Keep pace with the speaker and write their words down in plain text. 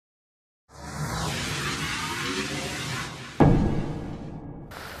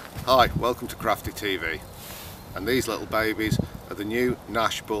Hi, welcome to Crafty TV, and these little babies are the new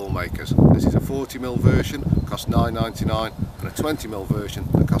Nash Ball Makers. This is a 40mm version, costs $9.99, and a 20mm version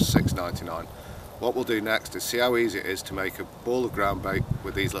that costs $6.99. What we'll do next is see how easy it is to make a ball of ground bait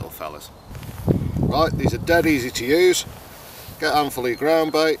with these little fellas. Right, these are dead easy to use. Get a handful of your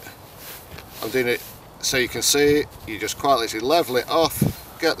ground bait. I'm doing it so you can see it. You just quite literally level it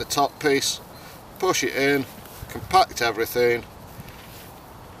off, get the top piece, push it in, compact everything,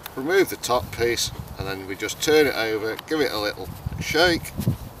 remove the top piece, and then we just turn it over, give it a little shake,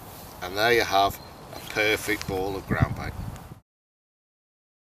 and there you have a perfect ball of ground bait.